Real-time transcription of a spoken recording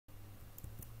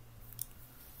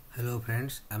Hello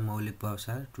friends, I'm Maulik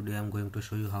Pavsar. Today I'm going to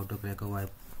show you how to crack a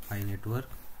Wi-Fi network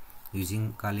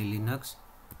using Kali Linux.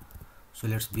 So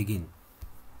let's begin.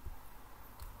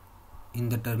 In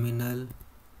the terminal,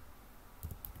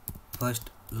 first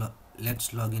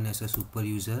let's log in as a super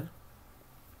user.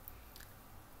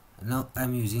 Now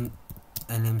I'm using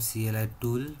NMCLI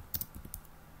tool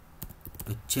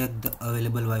to check the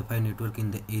available Wi-Fi network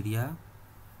in the area.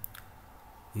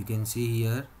 You can see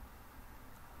here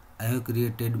I have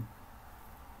created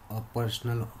a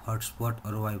personal hotspot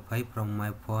or Wi-Fi from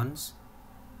my phones,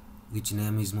 which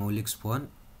name is Maulik's phone.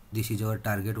 This is our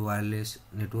target wireless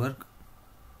network.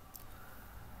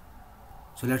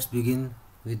 So let's begin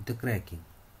with the cracking.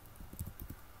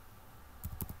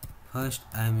 First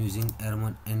I am using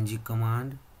ng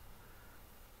command.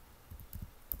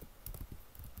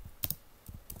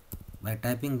 By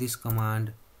typing this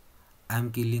command, I am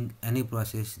killing any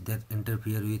process that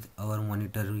interfere with our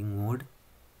monitoring mode.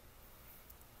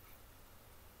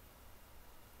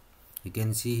 You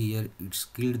can see here it's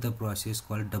killed the process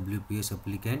called WPA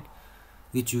supplicant,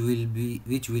 which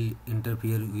will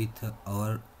interfere with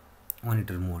our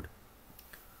monitor mode.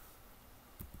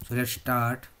 So let's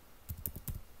start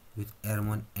with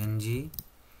ng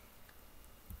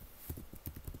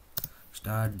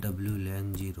start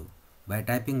WLAN 0. By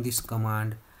typing this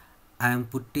command, I am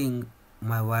putting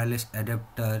my wireless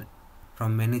adapter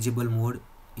from manageable mode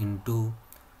into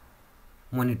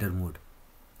monitor mode.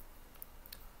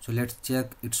 So let's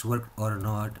check it's worked or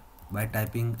not by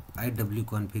typing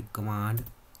iwconfig command.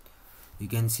 You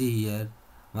can see here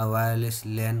my wireless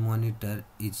LAN monitor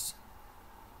is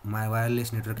my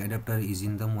wireless network adapter is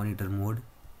in the monitor mode.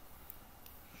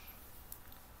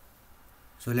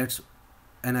 So let's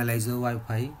analyze the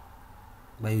Wi-Fi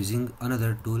by using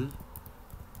another tool.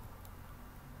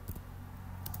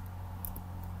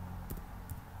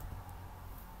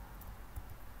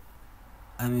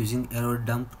 I am using error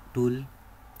dump tool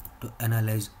to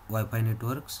analyze Wi-Fi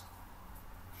networks.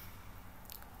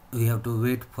 We have to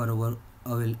wait for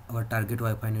our target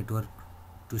Wi-Fi network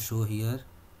to show here.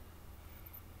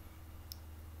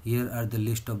 Here are the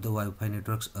list of the Wi-Fi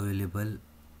networks available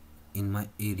in my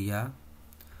area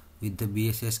with the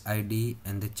BSS ID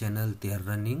and the channel they are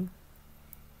running.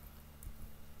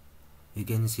 You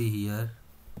can see here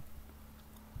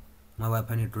my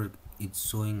Wi-Fi network is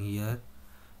showing here,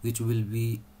 which will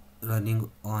be running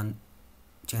on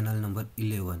channel number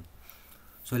 11.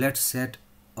 So let's set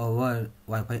our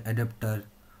Wi-Fi adapter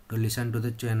to listen to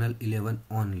the channel 11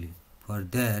 only. For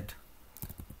that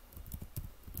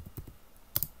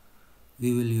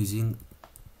we will using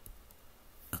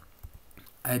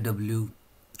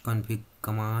iwconfig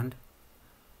command.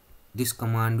 This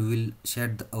command will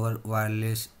set our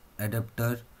wireless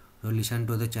adapter to listen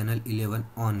to the channel 11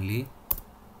 only.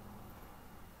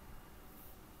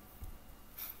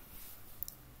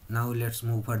 Now let's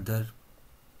move further.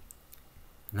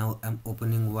 Now I'm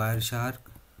opening Wireshark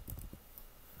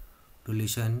to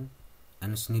listen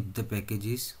and snip the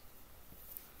packages.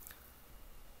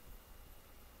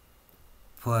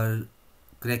 For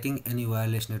cracking any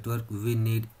wireless network, we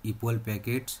need equal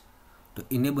packets. To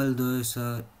enable those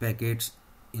packets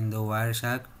in the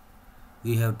Wireshark,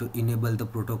 we have to enable the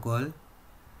protocol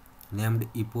named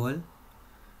equal,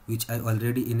 which I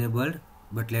already enabled,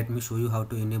 but let me show you how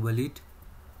to enable it.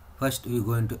 First we are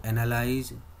going to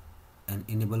analyze and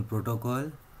enable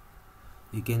protocol.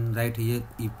 You can write here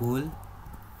equal,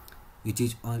 which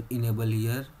is on enable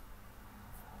here.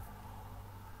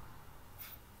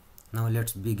 Now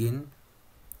let's begin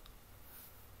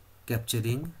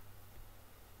capturing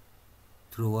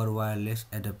through our wireless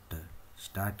adapter.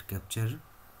 Start capture.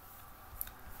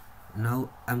 Now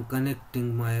I'm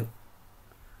connecting my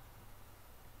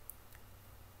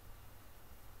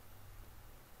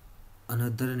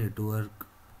another network.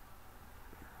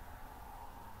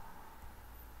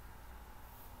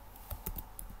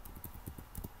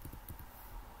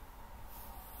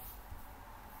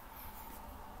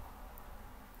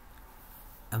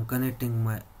 I'm connecting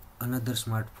my another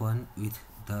smartphone with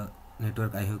the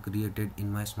network I have created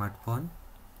in my smartphone.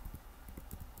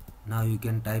 Now you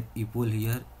can type equal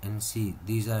here and see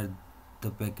these are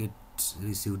the packets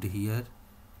received here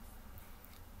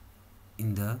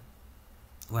in the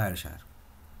Wireshark.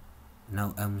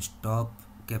 Now I'm stop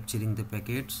capturing the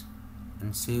packets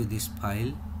and save this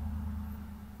file.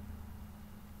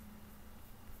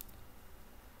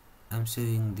 I'm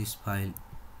saving this file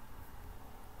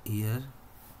here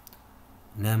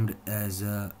named as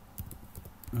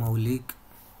Maulik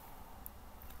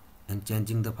and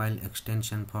changing the file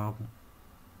extension from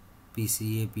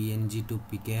PCA PNG to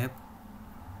PCAP.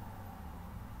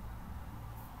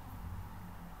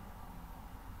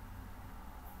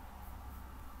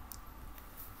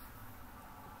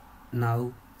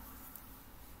 Now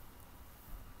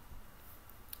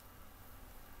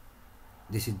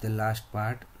this is the last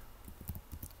part.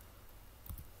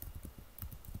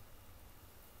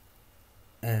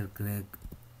 Aircrack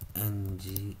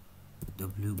ngw.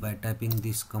 By typing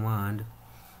this command,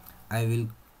 I will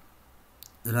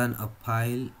run a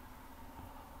file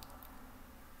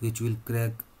which will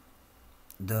crack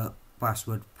the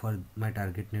password for my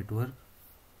target network.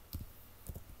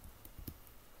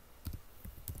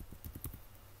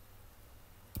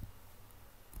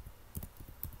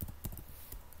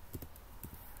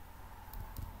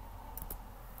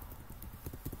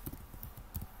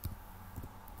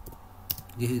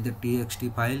 This is the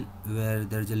txt file where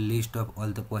there is a list of all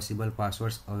the possible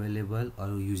passwords available or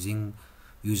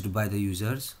used by the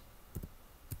users.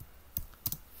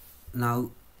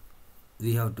 Now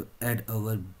we have to add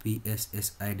our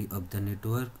BSS ID of the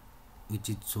network, which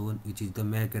is the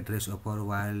MAC address of our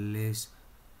wireless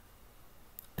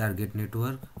target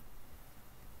network.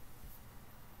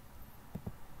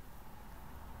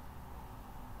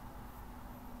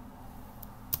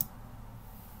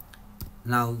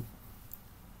 Now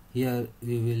here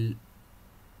we will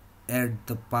add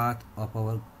the path of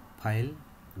our file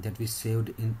that we saved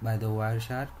in by the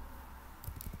Wireshark,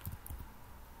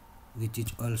 which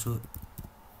is also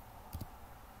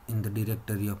in the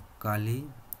directory of Kali.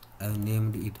 I have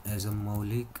named it as a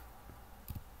Maulik.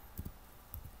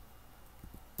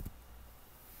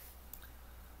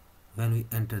 When we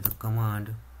enter the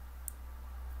command,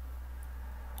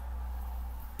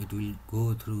 it will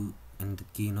go through and the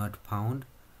key not found,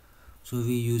 so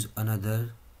we use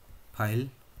another file.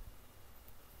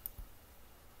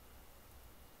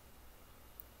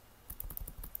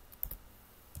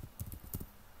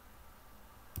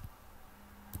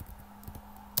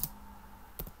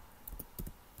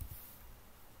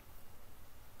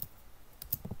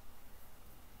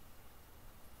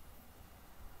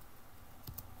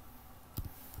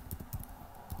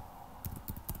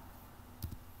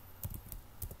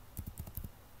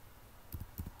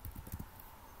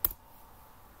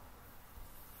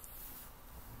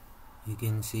 You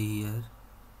can see here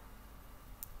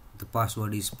the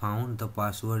password is found. The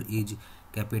password is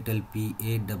capital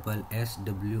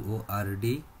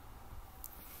PASSWORD.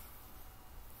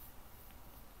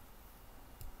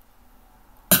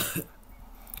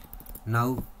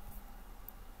 Now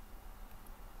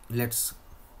let's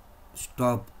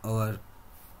stop our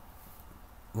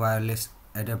wireless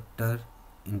adapter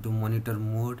into monitor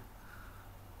mode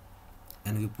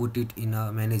and we put it in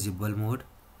a manageable mode.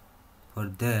 For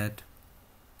that,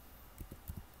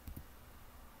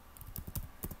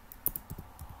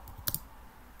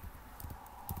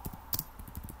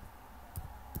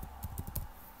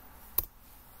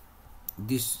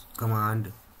 this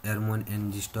command airmon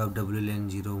ng stop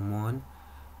WLAN0 mon,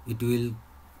 it will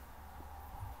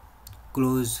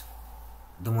close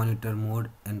the monitor mode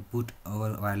and put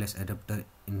our wireless adapter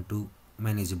into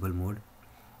manageable mode.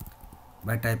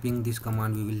 By typing this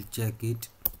command, we will check it.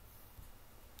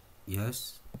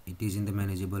 Yes, it is in the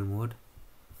manageable mode.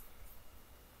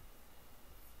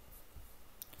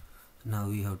 Now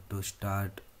we have to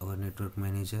start our network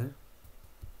manager.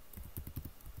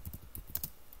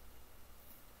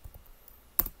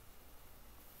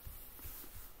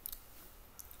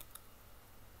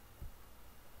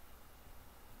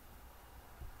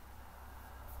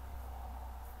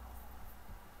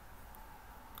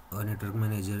 Our network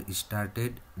manager is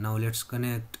started. Now let's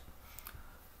connect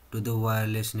to the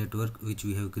wireless network which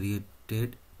we have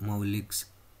created, Maulik's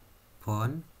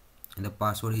phone, and the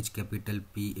password is capital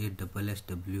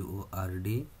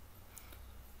PASSWORD.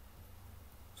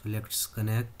 So let's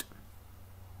connect.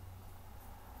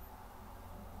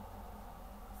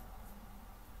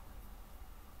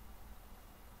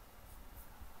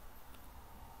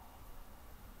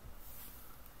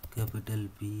 Capital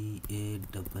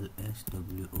PASSWORD.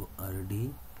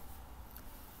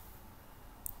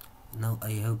 Now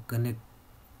I have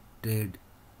connected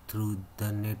through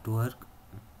the network.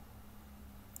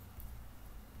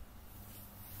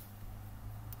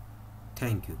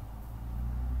 Thank you.